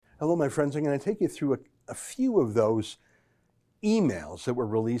Hello, my friends. I'm going to take you through a few of those emails that were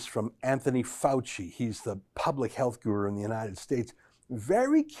released from Anthony Fauci. He's the public health guru in the United States.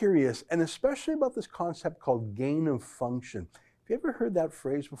 Very curious, and especially about this concept called gain of function. Have you ever heard that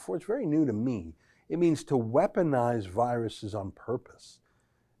phrase before? It's very new to me. It means to weaponize viruses on purpose.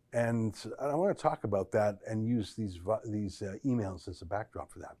 And I want to talk about that and use these emails as a backdrop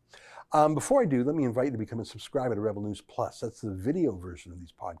for that. Before I do, let me invite you to become a subscriber to Rebel News Plus. That's the video version of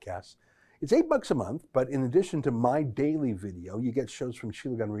these podcasts. It's $8 a month, but in addition to my daily video, you get shows from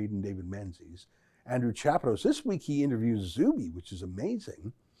Sheila Gunn Reid and David Menzies. Andrew Chapados, this week he interviews Zuby, which is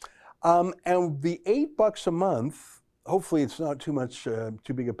amazing. And the $8 a month, hopefully it's not too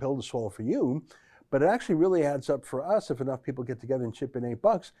big a pill to swallow for you, but it actually really adds up for us if enough people get together and chip in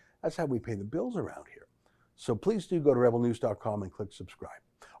 $8. That's how we pay the bills around here. So please do go to rebelnews.com and click subscribe.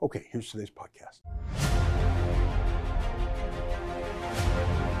 Okay, here's today's podcast.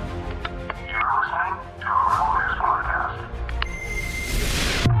 You're listening to a Rebel News podcast.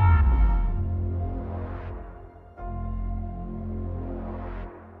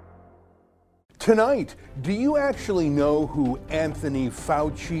 Tonight, do you actually know who Anthony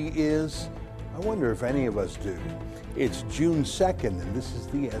Fauci is? I wonder if any of us do. It's June 2nd, and this is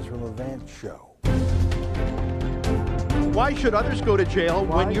the Ezra Levant Show. Why should others go to jail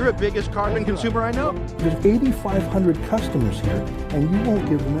when you're the biggest carbon consumer I know? There's 8,500 customers here, and you won't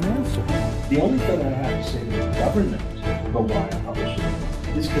give them an answer. The only thing I have to say to the government about why I publish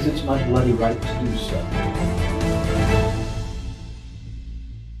it is because it's my bloody right to do so.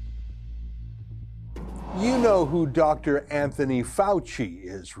 You know who Dr. Anthony Fauci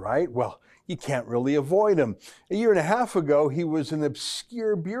is, right? Well, you can't really avoid him. A year and a half ago, he was an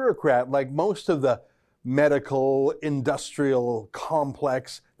obscure bureaucrat like most of the medical, industrial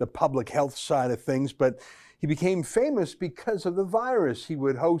complex, the public health side of things, but he became famous because of the virus. He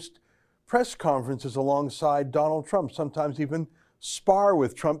would host press conferences alongside Donald Trump, sometimes even spar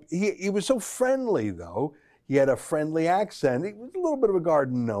with Trump. He was so friendly, though. He had a friendly accent. He was a little bit of a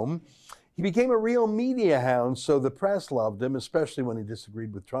garden gnome. He became a real media hound, so the press loved him, especially when he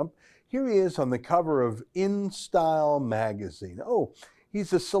disagreed with Trump. Here he is on the cover of InStyle magazine. Oh,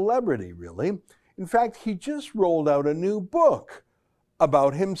 he's a celebrity, really. In fact, he just rolled out a new book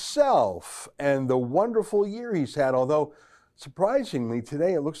about himself and the wonderful year he's had, although surprisingly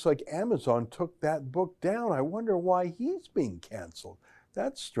today it looks like Amazon took that book down. I wonder why he's being canceled.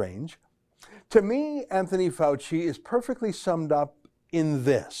 That's strange. To me, Anthony Fauci is perfectly summed up in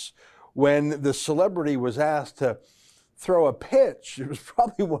this. When the celebrity was asked to throw a pitch, it was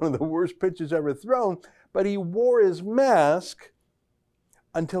probably one of the worst pitches ever thrown, but he wore his mask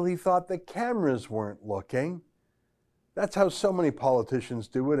until he thought the cameras weren't looking. That's how so many politicians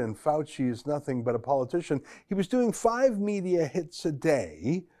do it, and Fauci is nothing but a politician. He was doing 5 media hits a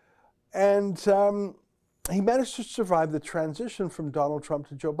day, and he managed to survive the transition from Donald Trump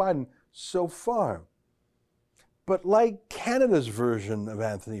to Joe Biden so far. But like Canada's version of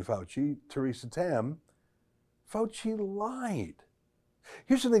Anthony Fauci, Theresa Tam, Fauci lied.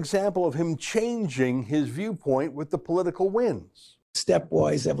 Here's an example of him changing his viewpoint with the political winds.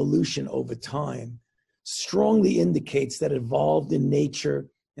 Stepwise evolution over time strongly indicates that it evolved in nature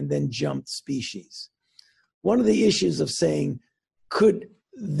and then jumped species. One of the issues of saying, could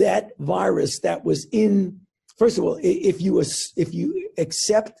that virus that was in, first of all, if you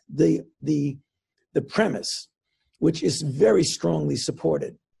accept the premise, which is very strongly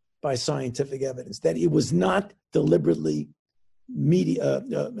supported by scientific evidence, that it was not deliberately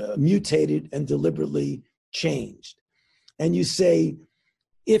mutated and deliberately changed. And you say,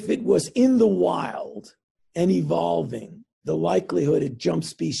 if it was in the wild and evolving, the likelihood it jumped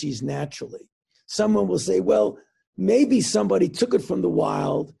species naturally. Someone will say, well, maybe somebody took it from the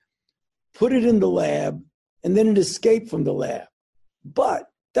wild, put it in the lab, and then it escaped from the lab.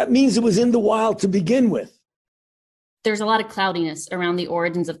 But that means it was in the wild to begin with. There's a lot of cloudiness around the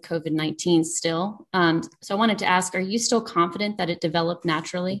origins of COVID-19 still. So I wanted to ask, are you still confident that it developed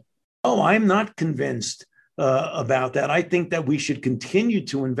naturally? Oh, I'm not convinced about that. I think that we should continue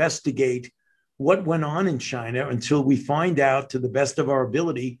to investigate what went on in China until we find out, to the best of our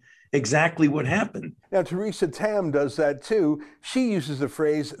ability, exactly what happened. Now, Theresa Tam does that too. She uses the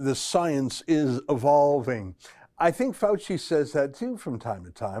phrase, the science is evolving. I think Fauci says that too from time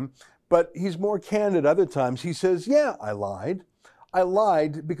to time. But he's more candid other times. He says, yeah, I lied. I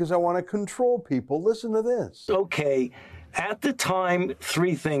lied because I want to control people. Listen to this. Okay, at the time,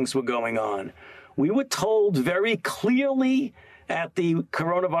 3 things were going on. We were told very clearly at the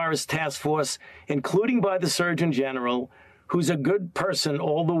Coronavirus Task Force, including by the Surgeon General, who's a good person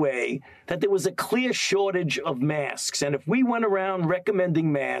all the way, that there was a clear shortage of masks. And if we went around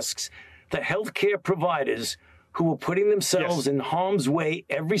recommending masks, the healthcare providers who were putting themselves in harm's way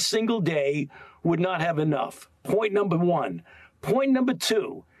every single day would not have enough. Point number one. Point number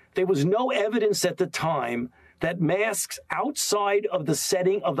two, there was no evidence at the time that masks outside of the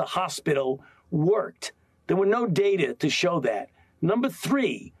setting of the hospital worked. There were no data to show that. Number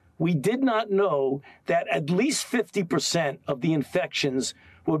three, we did not know that at least 50% of the infections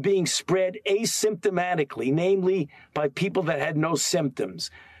were being spread asymptomatically, namely by people that had no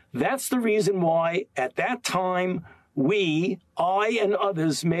symptoms. That's the reason why, at that time, I and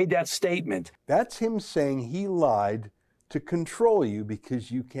others made that statement. That's him saying he lied to control you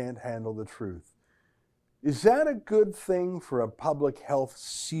because you can't handle the truth. Is that a good thing for a public health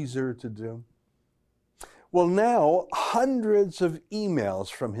Caesar to do? Well, now hundreds of emails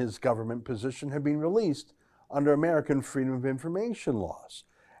from his government position have been released under American Freedom of Information laws.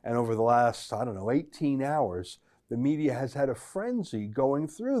 And over the last, 18 hours, the media has had a frenzy going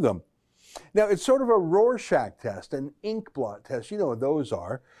through them. Now, it's sort of a Rorschach test, an ink blot test. You know what those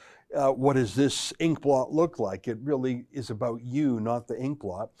are. What does this ink blot look like? It really is about you, not the ink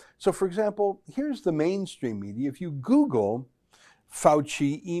blot. So, for example, here's the mainstream media. If you Google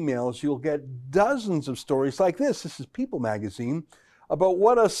Fauci emails, you'll get dozens of stories like this. This is People magazine about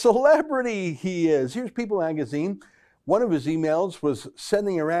what a celebrity he is. Here's People magazine. One of his emails was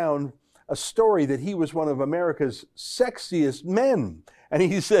sending around a story that he was one of America's sexiest men. And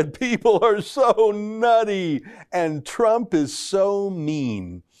he said, people are so nutty and Trump is so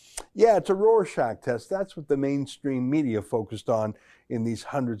mean. Yeah, it's a Rorschach test. That's what the mainstream media focused on in these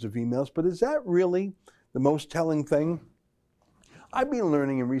hundreds of emails. But is that really the most telling thing? I've been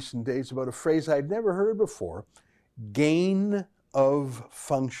learning in recent days about a phrase I'd never heard before, gain of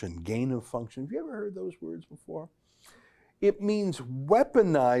function. Gain of function. Have you ever heard those words before? It means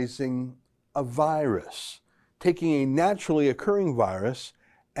weaponizing a virus, taking a naturally occurring virus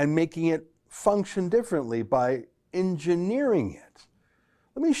and making it function differently by engineering it.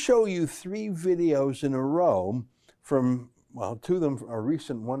 Let me show you 3 videos in a row from, well, 2 of them are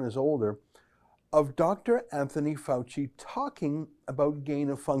recent, one is older, of Dr. Anthony Fauci talking about gain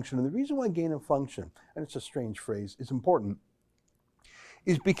of function. And the reason why gain of function, and it's a strange phrase, is important,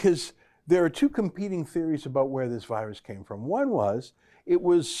 is because there are 2 competing theories about where this virus came from. One was it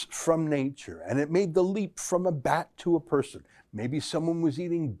was from nature, and it made the leap from a bat to a person. Maybe someone was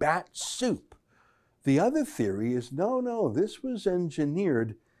eating bat soup. The other theory is, no, this was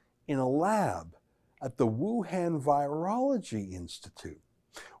engineered in a lab at the Wuhan Virology Institute.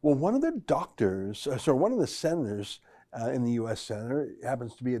 Well, one of the senators in the U.S. Senate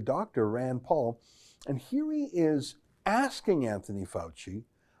happens to be a doctor, Rand Paul, and here he is asking Anthony Fauci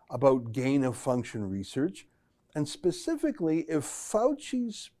about gain of function research, and specifically if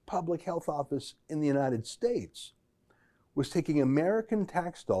Fauci's public health office in the United States was taking American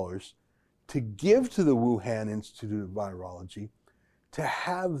tax dollars to give to the Wuhan Institute of Virology to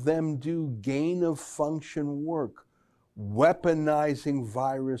have them do gain of function work, weaponizing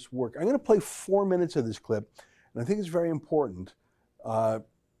virus work. I'm going to play 4 minutes of this clip, and I think it's very important.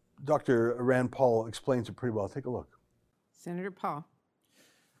 Dr. Rand Paul explains it pretty well. Take a look. Senator Paul.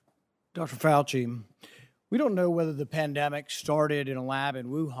 Dr. Fauci, we don't know whether the pandemic started in a lab in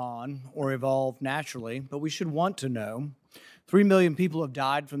Wuhan or evolved naturally, but we should want to know. 3 million people have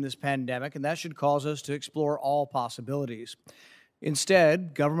died from this pandemic, and that should cause us to explore all possibilities.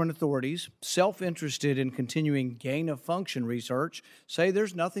 Instead, government authorities, self-interested in continuing gain-of-function research, say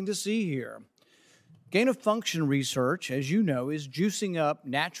there's nothing to see here. Gain-of-function research, as you know, is juicing up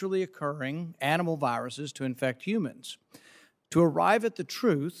naturally occurring animal viruses to infect humans. To arrive at the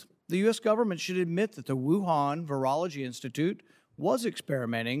truth, the U.S. government should admit that the Wuhan Virology Institute was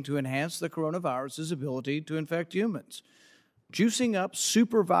experimenting to enhance the coronavirus's ability to infect humans. Juicing up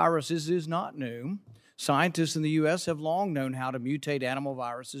superviruses is not new. Scientists in the U.S. have long known how to mutate animal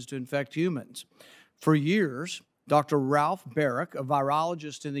viruses to infect humans. For years, Dr. Ralph Baric, a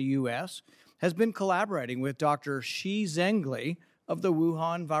virologist in the U.S., has been collaborating with Dr. Shi Zhengli of the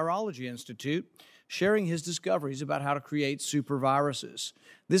Wuhan Virology Institute, sharing his discoveries about how to create superviruses.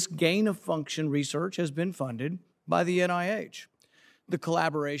 This gain-of-function research has been funded by the NIH. The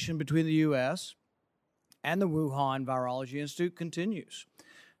collaboration between the U.S. and the Wuhan Virology Institute continues.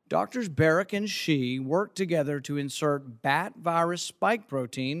 Doctors Baric and Shi worked together to insert bat virus spike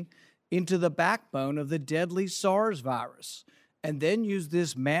protein into the backbone of the deadly SARS virus, and then use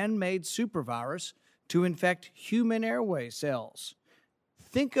this man-made supervirus to infect human airway cells.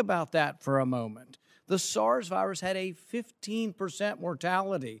 Think about that for a moment. The SARS virus had a 15%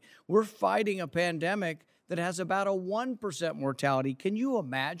 mortality. We're fighting a pandemic that has about a 1% mortality. Can you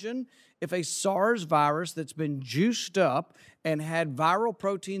imagine if a SARS virus that's been juiced up and had viral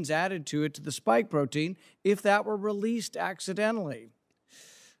proteins added to it, to the spike protein, if that were released accidentally?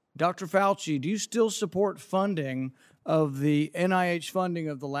 Dr. Fauci, do you still support funding of the NIH funding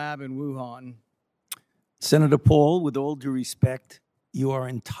of the lab in Wuhan? Senator Paul, with all due respect, you are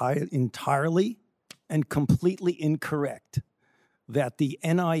entirely and completely incorrect that the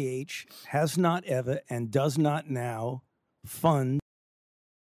NIH has not ever and does not now fund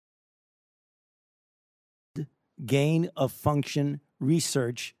gain of function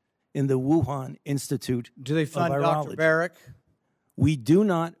research in the Wuhan Institute Do they fund of Dr. Virology. Barrick? We do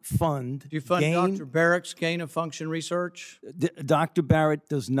not fund. Do you fund Dr. Barrick's gain of function research? Dr. Barrett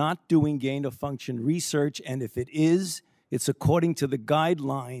does not doing gain of function research, and if it is, it's according to the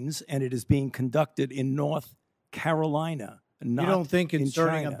guidelines, and it is being conducted in North Carolina. Not you don't think in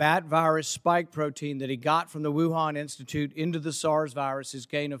inserting China. a bat virus spike protein that he got from the Wuhan Institute into the SARS virus is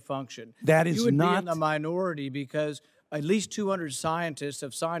gain of function? That is you would not be in the minority because at least 200 scientists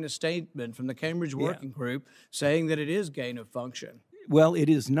have signed a statement from the Cambridge Working Group saying that it is gain of function. Well, it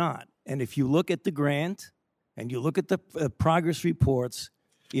is not. And if you look at the grant and you look at the progress reports,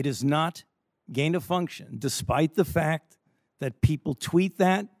 it is not gain of function, despite the fact that people tweet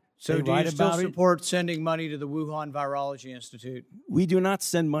that. So they do write you still about it. support sending money to the Wuhan Virology Institute? We do not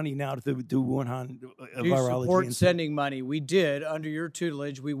send money now to the Wuhan Do you Virology support Institute. sending money? We did under your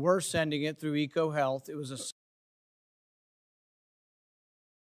tutelage. We were sending it through EcoHealth. It was a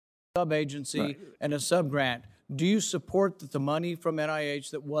sub-agency and a sub-grant. Do you support the money from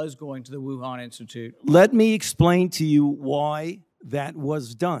NIH that was going to the Wuhan Institute? Let me explain to you why that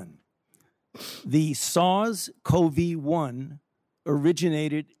was done. The SARS-CoV-1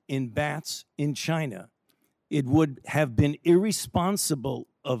 originated in bats in China. It would have been irresponsible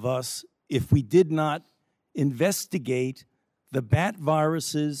of us if we did not investigate the bat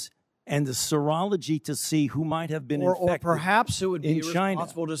viruses and the serology to see who might have been infected. Or perhaps it would be in China.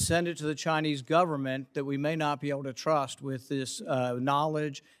 irresponsible to send it to the Chinese government that we may not be able to trust with this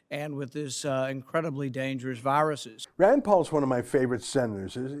knowledge and with this incredibly dangerous viruses. Rand Paul's one of my favorite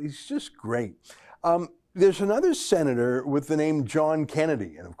senators. He's just great. There's another senator with the name John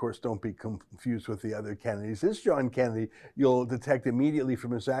Kennedy, and of course, don't be confused with the other Kennedys. This John Kennedy, you'll detect immediately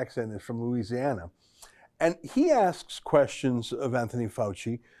from his accent, is from Louisiana. And he asks questions of Anthony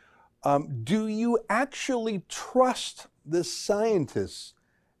Fauci. Do you actually trust the scientists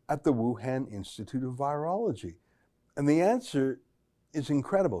at the Wuhan Institute of Virology? And the answer is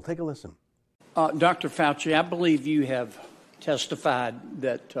incredible. Take a listen. Dr. Fauci, I believe you have testified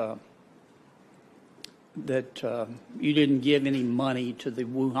that you didn't give any money to the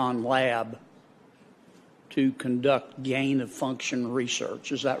Wuhan lab to conduct gain of function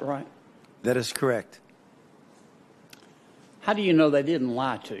research. Is that right? That is correct. How do you know they didn't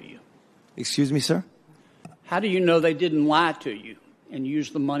lie to you? Excuse me, sir? How do you know they didn't lie to you and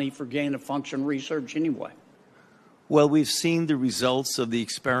use the money for gain of function research anyway? Well, we've seen the results of the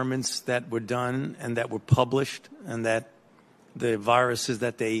experiments that were done and that were published, and that the viruses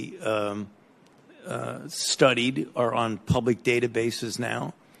that they studied are on public databases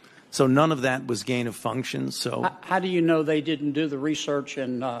now. So none of that was gain of function. So How do you know they didn't do the research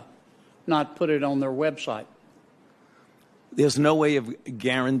and not put it on their website? there's no way of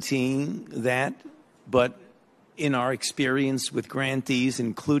guaranteeing that, but in our experience with grantees,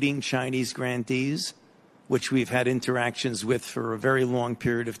 including Chinese grantees, which we've had interactions with for a very long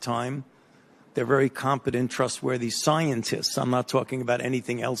period of time, they're very competent, trustworthy scientists. I'm not talking about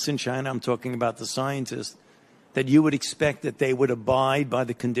anything else in China. I'm talking about the scientists that you would expect that they would abide by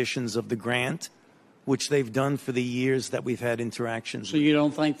the conditions of the grant, which they've done for the years that we've had interactions. So you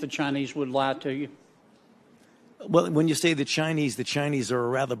don't think the Chinese would lie to you? Well, when you say the Chinese are a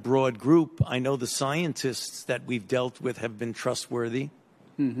rather broad group. I know the scientists that we've dealt with have been trustworthy.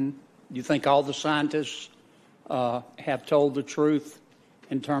 Mm-hmm. You think all the scientists have told the truth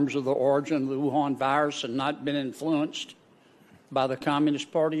in terms of the origin of the Wuhan virus and not been influenced by the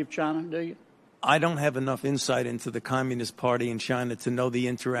Communist Party of China, do you? I don't have enough insight into the Communist Party in China to know the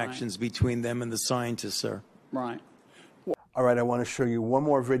interactions between them and the scientists, sir. Right. All right, I want to show you one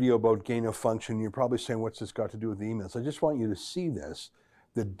more video about gain of function. You're probably saying, what's this got to do with the emails? I just want you to see this,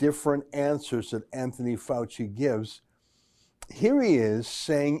 the different answers that Anthony Fauci gives. Here he is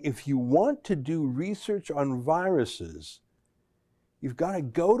saying, if you want to do research on viruses, you've got to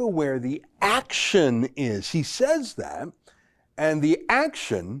go to where the action is. He says that, and the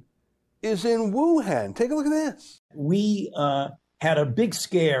action is in Wuhan. Take a look at this. We had a big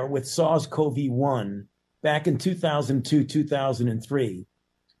scare with SARS-CoV-1 back in 2002, 2003.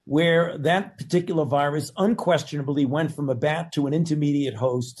 where that particular virus unquestionably went from a bat to an intermediate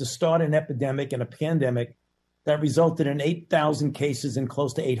host to start an epidemic and a pandemic that resulted in 8,000 cases and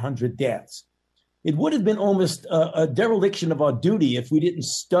close to 800 deaths. It would have been almost a dereliction of our duty if we didn't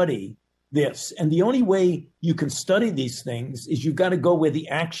study this. And the only way you can study these things is you've got to go where the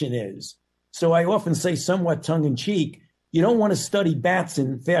action is. So I often say, somewhat tongue in cheek, you don't want to study bats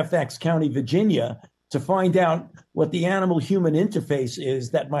in Fairfax County, Virginia, to find out what the animal-human interface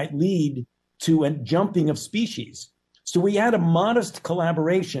is that might lead to a jumping of species. So we had a modest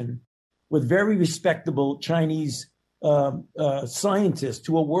collaboration with very respectable Chinese scientists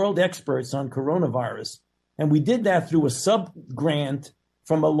who are world experts on coronavirus. And we did that through a sub-grant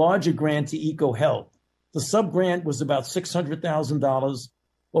from a larger grant to EcoHealth. The sub-grant was about $600,000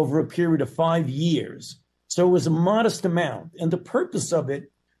 over a period of 5 years. So it was a modest amount. And the purpose of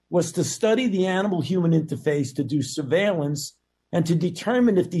it was to study the animal-human interface, to do surveillance, and to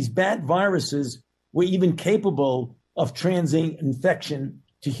determine if these bat viruses were even capable of transmitting infection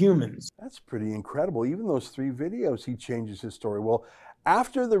to humans. That's pretty incredible. Even those 3 videos, he changes his story. Well,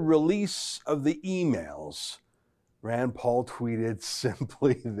 after the release of the emails, Rand Paul tweeted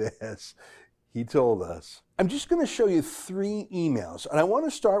simply this. He told us, I'm just going to show you 3 emails, and I want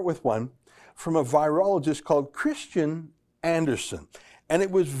to start with one from a virologist called Christian Anderson. And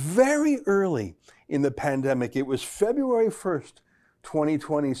it was very early in the pandemic. It was February 1st,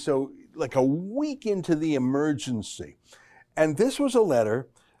 2020, so like a week into the emergency. And this was a letter.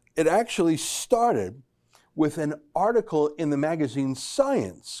 It actually started with an article in the magazine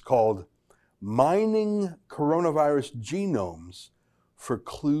Science called Mining Coronavirus Genomes for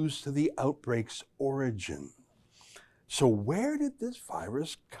Clues to the Outbreak's Origin. So where did this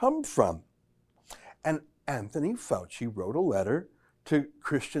virus come from? And Anthony Fauci wrote a letter to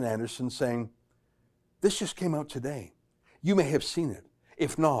Christian Anderson saying, this just came out today. You may have seen it.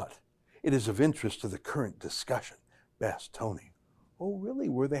 If not, it is of interest to the current discussion. Best, Tony. Oh, really?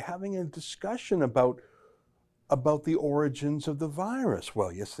 Were they having a discussion about the origins of the virus?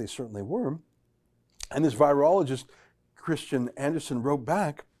 Well, yes, they certainly were. And this virologist, Christian Anderson, wrote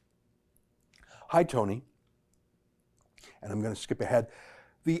back, hi, Tony. And I'm going to skip ahead.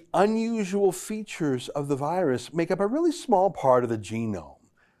 The unusual features of the virus make up a really small part of the genome.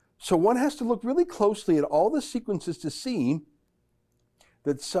 So one has to look really closely at all the sequences to see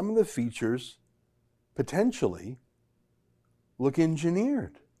that some of the features potentially look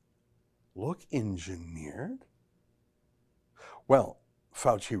engineered. Look engineered? Well,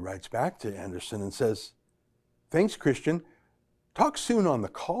 Fauci writes back to Anderson and says, thanks, Christian. Talk soon on the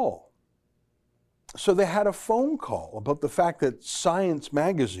call. So they had a phone call about the fact that Science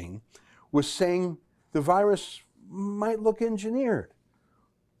magazine was saying the virus might look engineered.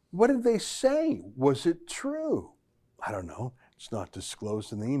 What did they say? Was it true? I don't know. It's not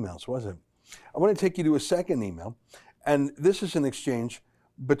disclosed in the emails, was it? I want to take you to a second email, and this is an exchange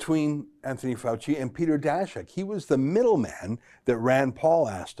between Anthony Fauci and Peter Daszak. He was the middleman that Rand Paul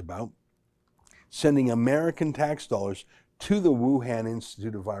asked about, sending American tax dollars to the Wuhan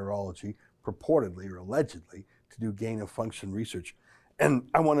Institute of Virology, purportedly or allegedly, to do gain-of-function research. And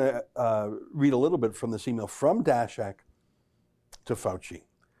I want to read a little bit from this email from Daszak to Fauci.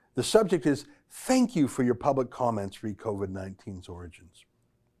 The subject is, thank you for your public comments re COVID-19's origins.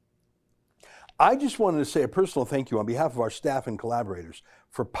 I just wanted to say a personal thank you on behalf of our staff and collaborators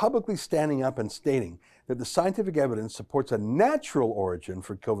for publicly standing up and stating that the scientific evidence supports a natural origin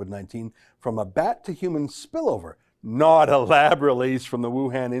for COVID-19 from a bat to human spillover, not a lab release from the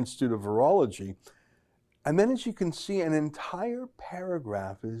Wuhan Institute of Virology. And then, as you can see, an entire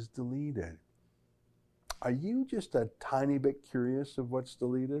paragraph is deleted. Are you just a tiny bit curious of what's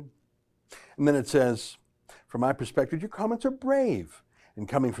deleted? And then it says, from my perspective, your comments are brave, and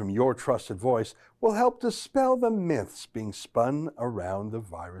coming from your trusted voice will help dispel the myths being spun around the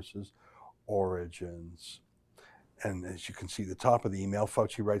virus's origins. And as you can see at the top of the email,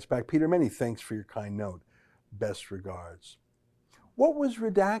 Fauci writes back, Peter, many thanks for your kind note. Best regards. What was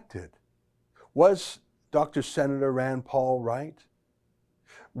redacted? Was Dr. Senator Rand Paul right?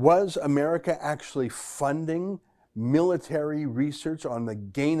 Was America actually funding military research on the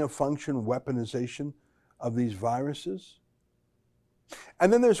gain-of-function weaponization of these viruses?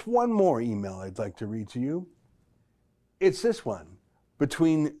 And then there's one more email I'd like to read to you. It's this one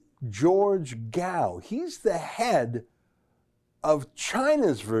between George Gao. He's the head of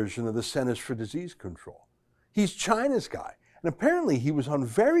China's version of the Centers for Disease Control. He's China's guy. And apparently he was on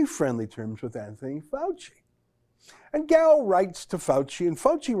very friendly terms with Anthony Fauci. And Gao writes to Fauci, and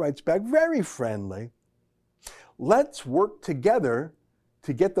Fauci writes back very friendly. Let's work together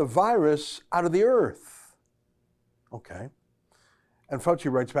to get the virus out of the earth. Okay. And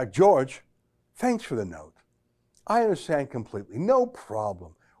Fauci writes back, George, thanks for the note. I understand completely. No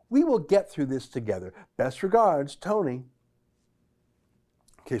problem. We will get through this together. Best regards, Tony.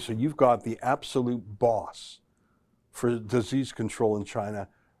 Okay, so you've got the absolute boss for disease control in China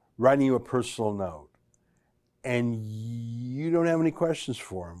writing you a personal note. And you don't have any questions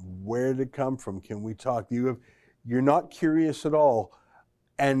for him. Where did it come from? Can we talk? You're not curious at all.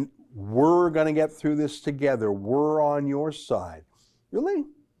 And we're going to get through this together. We're on your side. Really?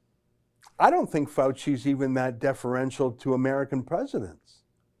 I don't think Fauci's even that deferential to American presidents.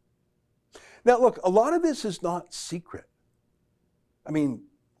 Now, look, a lot of this is not secret. I mean,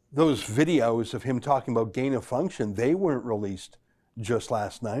 those videos of him talking about gain of function, they weren't released just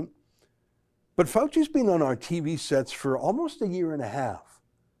last night. But Fauci's been on our TV sets for almost a year and a half.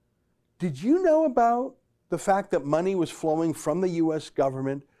 Did you know about the fact that money was flowing from the U.S.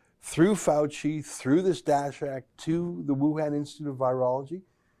 government through Fauci, through this DASH Act, to the Wuhan Institute of Virology?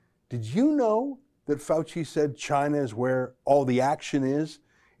 Did you know that Fauci said China is where all the action is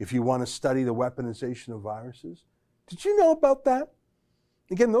if you want to study the weaponization of viruses? Did you know about that?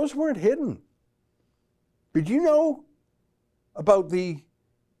 Again, those weren't hidden. Did you know about the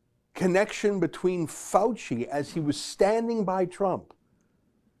connection between Fauci, as he was standing by Trump,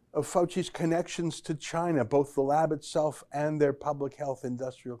 of Fauci's connections to China, both the lab itself and their public health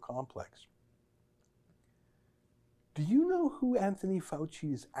industrial complex? Do you know who Anthony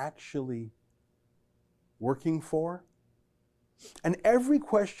Fauci is actually working for? And every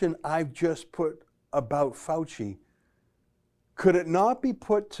question I've just put about Fauci, could it not be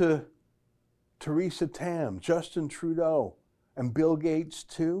put to Theresa Tam, Justin Trudeau, and Bill Gates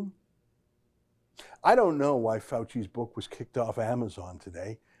too? I don't know why Fauci's book was kicked off Amazon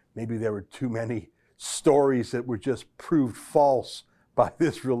today. Maybe there were too many stories that were just proved false by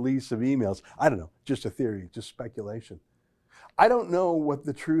this release of emails. I don't know, just a theory, just speculation. I don't know what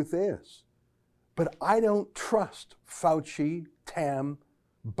the truth is, but I don't trust Fauci, Tam,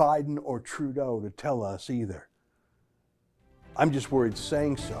 Biden, or Trudeau to tell us either. I'm just worried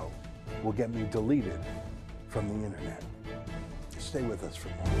saying so will get me deleted from the internet. Stay with us for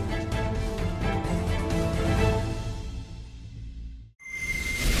more.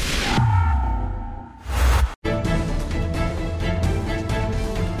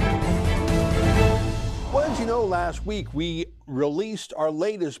 Last week, we released our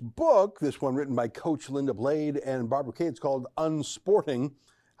latest book, this one written by Coach Linda Blade and Barbara Kay. It's called Unsporting: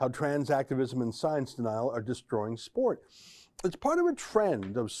 How Trans Activism and Science Denial Are Destroying Sport. It's part of a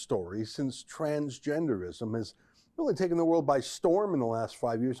trend of stories since transgenderism has really taken the world by storm in the last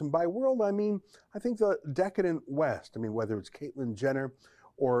 5 years. And by world, I mean, I think the decadent West. I mean, whether it's Caitlyn Jenner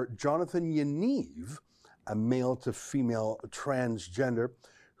or Jonathan Yaniv, a male to female transgender,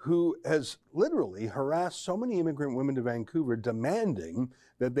 who has literally harassed so many immigrant women to Vancouver, demanding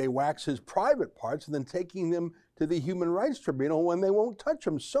that they wax his private parts and then taking them to the Human Rights Tribunal when they won't touch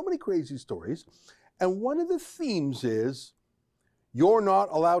them. So many crazy stories. And one of the themes is, you're not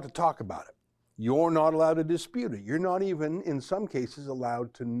allowed to talk about it. You're not allowed to dispute it. You're not even, in some cases,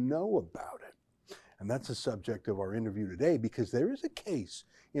 allowed to know about it. And that's the subject of our interview today, because there is a case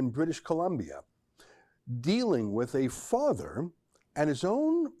in British Columbia dealing with a father and his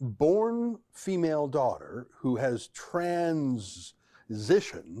own born female daughter who has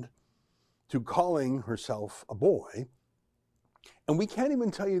transitioned to calling herself a boy. And we can't even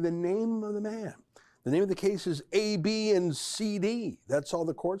tell you the name of the man. The name of the case is A, B, and CD. That's all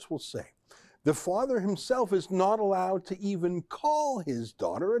the courts will say. The father himself is not allowed to even call his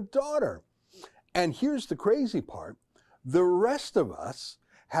daughter a daughter. And here's the crazy part. The rest of us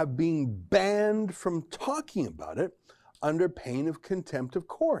have been banned from talking about it under pain of contempt of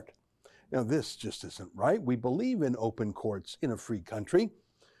court. Now, this just isn't right. We believe in open courts in a free country.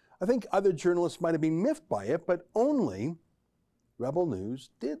 I think other journalists might have been miffed by it, but only Rebel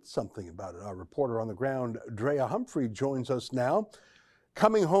News did something about it. Our reporter on the ground, Drea Humphrey, joins us now.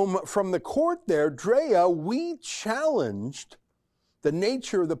 Coming home from the court there, Drea, we challenged the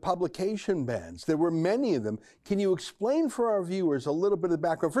nature of the publication bans. There were many of them. Can you explain for our viewers a little bit of the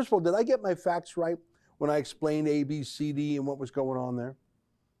background? First of all, did I get my facts right when I explained A, B, C, D and what was going on there?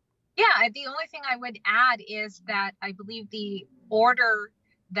 Yeah, the only thing I would add is that I believe the order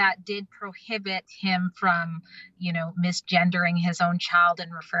that did prohibit him from, misgendering his own child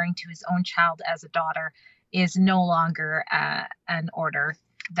and referring to his own child as a daughter is no longer an order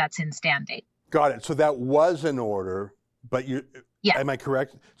that's in standing. Got it. So that was an order, but yeah. Am I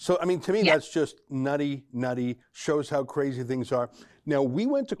correct? So, I mean, to me, yeah. That's just nutty, shows how crazy things are. Now, we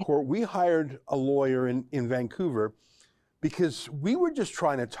went to court. We hired a lawyer in Vancouver because we were just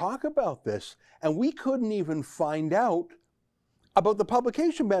trying to talk about this, and we couldn't even find out about the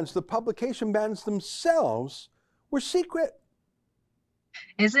publication bans. The publication bans themselves were secret.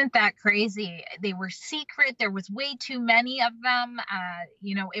 Isn't that crazy? They were secret. There was way too many of them.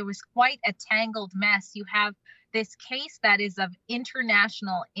 It was quite a tangled mess. You have this case that is of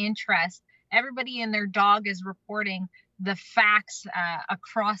international interest. Everybody and their dog is reporting the facts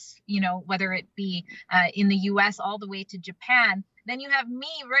across, whether it be in the US all the way to Japan. Then you have me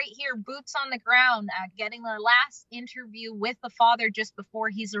right here, boots on the ground, getting the last interview with the father just before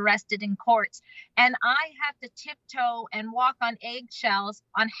he's arrested in courts. And I have to tiptoe and walk on eggshells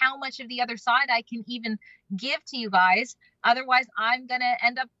on how much of the other side I can even give to you guys. Otherwise, I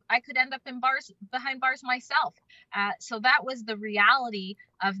could end up behind bars myself. So that was the reality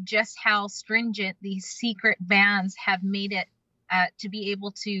of just how stringent these secret bans have made it to be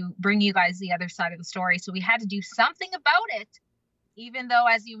able to bring you guys the other side of the story. So we had to do something about it. Even though,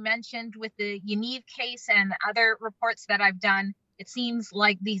 as you mentioned, with the Yaniv case and other reports that I've done, it seems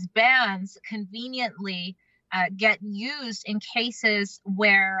like these bans conveniently get used in cases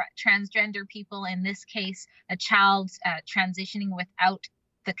where transgender people, in this case, a child transitioning without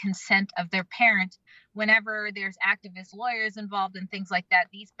the consent of their parent, whenever there's activist lawyers involved and things like that,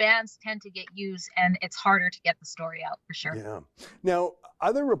 these bans tend to get used and it's harder to get the story out for sure. Yeah. Now,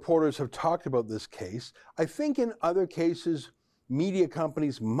 other reporters have talked about this case. I think in other cases, media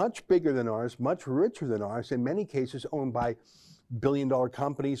companies much bigger than ours, much richer than ours, in many cases owned by billion-dollar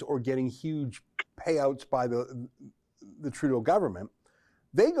companies or getting huge payouts by the Trudeau government,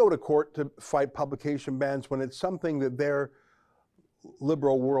 they go to court to fight publication bans when it's something that their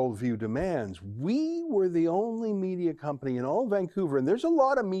liberal worldview demands. We were the only media company in all of Vancouver, and there's a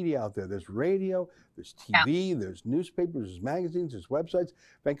lot of media out there. There's radio, there's TV, there's newspapers, there's magazines, there's websites.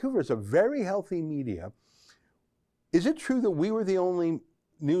 Vancouver is a very healthy media. Is it true that we were the only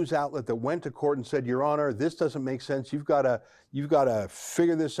news outlet that went to court and said, Your Honor, this doesn't make sense. You've got to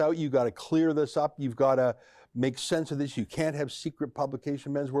figure this out. You've got to clear this up. You've got to make sense of this. You can't have secret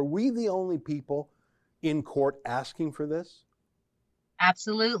publication bans. Were we the only people in court asking for this?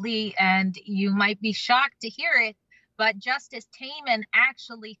 Absolutely. And you might be shocked to hear it, but Justice Taman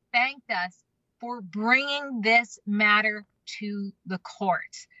actually thanked us for bringing this matter to the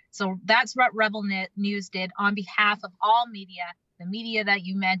courts. So that's what Rebel News did on behalf of all media, the media that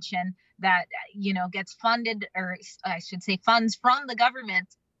you mentioned that, gets funded, or I should say funds from the government,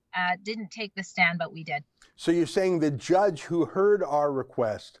 didn't take the stand, but we did. So you're saying the judge who heard our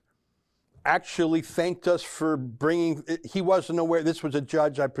request actually thanked us for bringing, he wasn't aware, this was a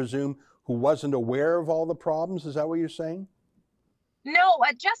judge, I presume, who wasn't aware of all the problems? Is that what you're saying? No,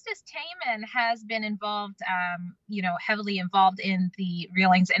 Justice Taman has been involved, heavily involved in the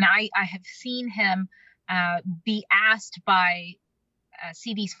railings. And I have seen him be asked by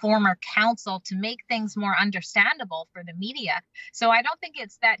CB's former counsel to make things more understandable for the media. So I don't think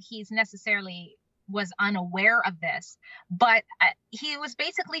it's that he's necessarily was unaware of this, but he was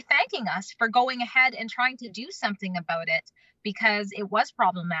basically thanking us for going ahead and trying to do something about it because it was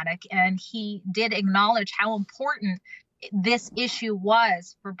problematic. And he did acknowledge how important this issue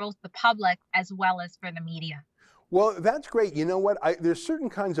was for both the public as well as for the media. Well, that's great. You know what? There's certain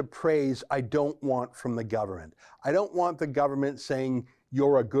kinds of praise I don't want from the government. I don't want the government saying,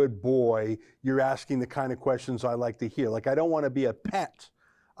 you're a good boy, you're asking the kind of questions I like to hear. Like, I don't want to be a pet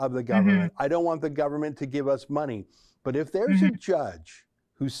of the government. I don't want the government to give us money. But if there's a judge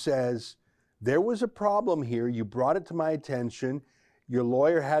who says, there was a problem here, you brought it to my attention, your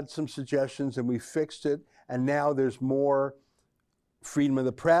lawyer had some suggestions and we fixed it, and now there's more freedom of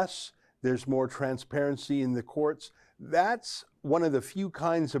the press, there's more transparency in the courts. That's one of the few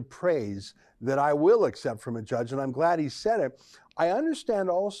kinds of praise that I will accept from a judge, and I'm glad he said it. I understand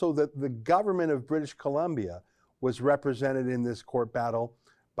also that the government of British Columbia was represented in this court battle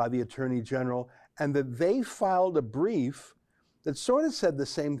by the Attorney General, and that they filed a brief that sort of said the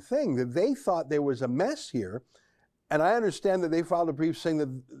same thing, that they thought there was a mess here. And I understand that they filed a brief saying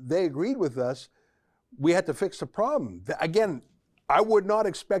that they agreed with us. We had to fix the problem. Again, I would not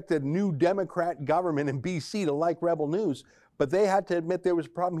expect a new Democrat government in BC to like Rebel News, but they had to admit there was a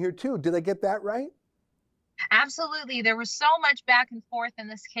problem here too. Did I get that right? Absolutely. There was so much back and forth in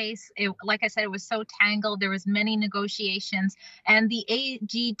this case. Like I said, it was so tangled. There was many negotiations, and the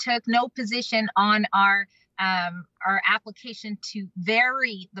AG took no position on our application to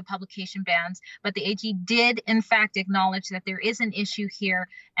vary the publication bans, but the AG did in fact acknowledge that there is an issue here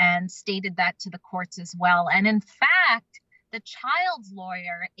and stated that to the courts as well. And in fact, the child's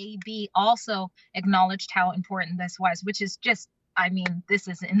lawyer, AB, also acknowledged how important this was, which is just, I mean, this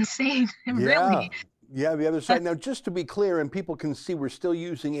is insane, really. Yeah, the other side. Now, just to be clear, and people can see we're still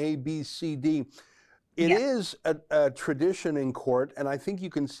using A, B, C, D. It is a tradition in court, and I think you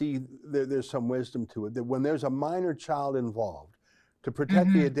can see there's some wisdom to it, that when there's a minor child involved, to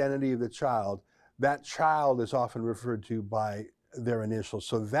protect the identity of the child, that child is often referred to by their initials.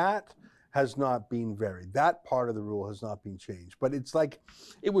 So that has not been varied. That part of the rule has not been changed. But it's like,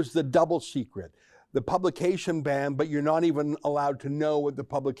 it was the double secret. The publication ban, but you're not even allowed to know what the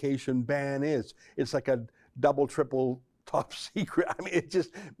publication ban is. It's like a double, triple top secret. I mean, it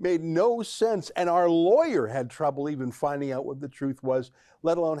just made no sense. And our lawyer had trouble even finding out what the truth was,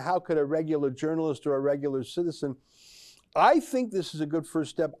 let alone how could a regular journalist or a regular citizen. I think this is a good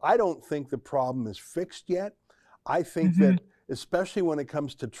first step. I don't think the problem is fixed yet. I think that especially when it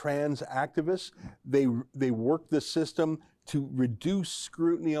comes to trans activists, they work the system to reduce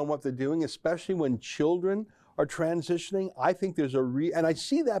scrutiny on what they're doing, especially when children are transitioning. I think there's and I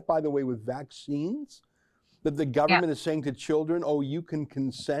see that, by the way, with vaccines, that the government is saying to children, oh, you can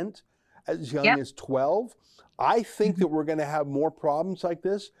consent as young as 12. I think that we're going to have more problems like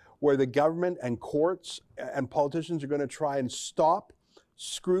this, where the government and courts and politicians are going to try and stop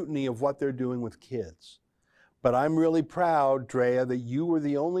scrutiny of what they're doing with kids. But I'm really proud, Drea, that you were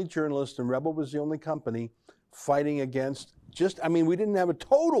the only journalist and Rebel was the only company fighting against I mean, we didn't have a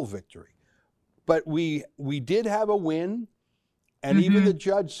total victory, but we did have a win. And even the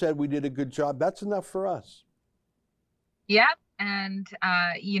judge said we did a good job. That's enough for us. Yeah. And,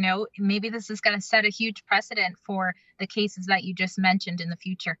 maybe this is going to set a huge precedent for the cases that you just mentioned in the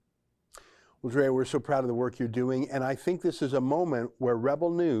future. Well, Drea, we're so proud of the work you're doing. And I think this is a moment where Rebel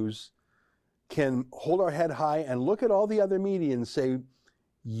News can hold our head high and look at all the other media and say,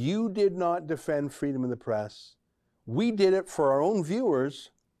 you did not defend freedom of the press. We did it for our own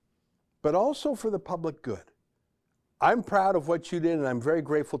viewers, but also for the public good. I'm proud of what you did, and I'm very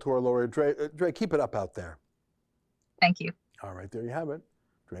grateful to our lawyer. Drea, keep it up out there. Thank you. All right, there you have it.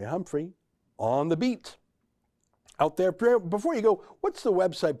 Drea Humphrey on the beat out there. Drea, before you go, what's the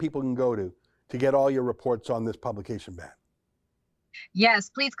website people can go to get all your reports on this publication ban? Yes,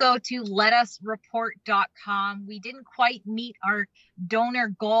 please go to letusreport.com. We didn't quite meet our donor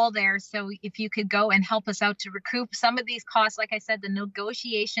goal there. So if you could go and help us out to recoup some of these costs, like I said, the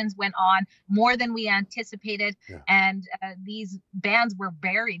negotiations went on more than we anticipated. And these bans were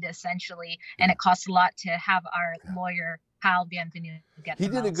buried essentially. And it costs a lot to have our lawyer, Kyle Bienvenu, get them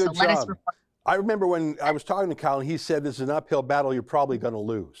out. He did a good job. I remember when I was talking to Kyle, and he said, this is an uphill battle you're probably going to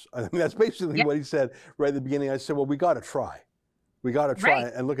lose. I mean, that's basically what he said right at the beginning. I said, well, we got to try. We got to try,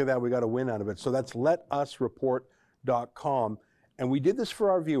 and look at that. We got to win out of it. So that's letusreport.com. And we did this for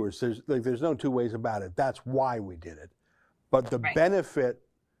our viewers. There's no two ways about it. That's why we did it. But the benefit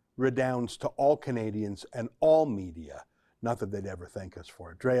redounds to all Canadians and all media. Not that they'd ever thank us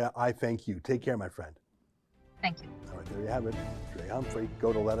for it. Drea, I thank you. Take care, my friend. Thank you. All right, there you have it. Drea Humphrey.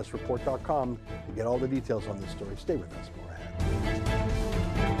 Go to letusreport.com to get all the details on this story. Stay with us. More ahead.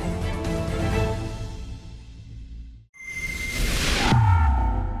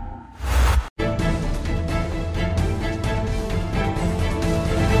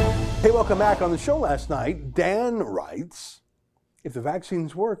 Hey, welcome back. On the show last night, Dan writes, if the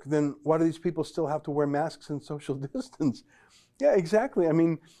vaccines work, then why do these people still have to wear masks and social distance? Yeah, exactly. I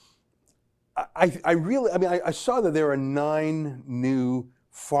mean, I saw that there are 9 new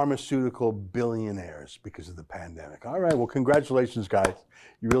pharmaceutical billionaires because of the pandemic. All right, well, congratulations, guys.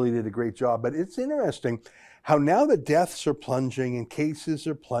 You really did a great job. But it's interesting how now the deaths are plunging and cases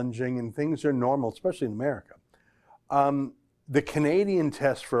are plunging and things are normal, especially in America. The Canadian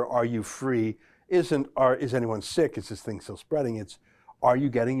test for are you free is anyone sick? Is this thing still spreading? It's are you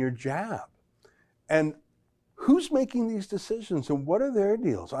getting your jab? And who's making these decisions and what are their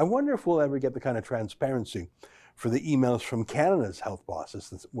deals? I wonder if we'll ever get the kind of transparency for the emails from Canada's health bosses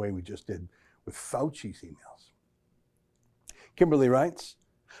the way we just did with Fauci's emails. Kimberly writes,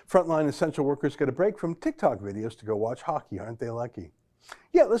 frontline essential workers get a break from TikTok videos to go watch hockey. Aren't they lucky?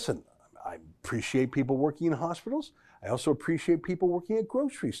 Yeah, listen, I appreciate people working in hospitals. I also appreciate people working at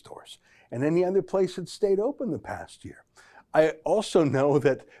grocery stores and any other place that stayed open the past year. I also know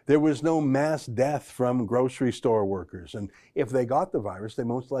that there was no mass death from grocery store workers, and if they got the virus, they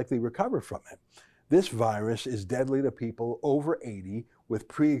most likely recover from it. This virus is deadly to people over 80 with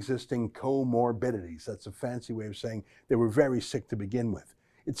pre-existing comorbidities. That's a fancy way of saying they were very sick to begin with.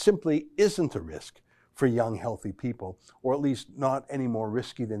 It simply isn't a risk for young, healthy people, or at least not any more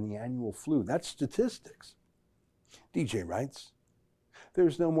risky than the annual flu. That's statistics. DJ writes,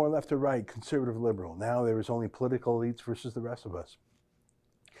 there's no more left or right, conservative, liberal. Now there is only political elites versus the rest of us.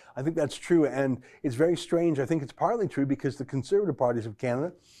 I think that's true, and it's very strange. I think it's partly true because the conservative parties of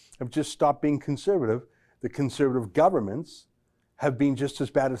Canada have just stopped being conservative. The conservative governments have been just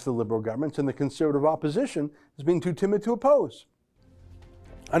as bad as the liberal governments, and the conservative opposition has been too timid to oppose.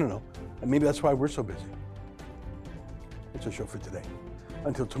 I don't know. And maybe that's why we're so busy. That's our show for today.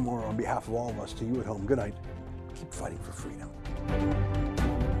 Until tomorrow, on behalf of all of us, to you at home, good night. Keep fighting for freedom.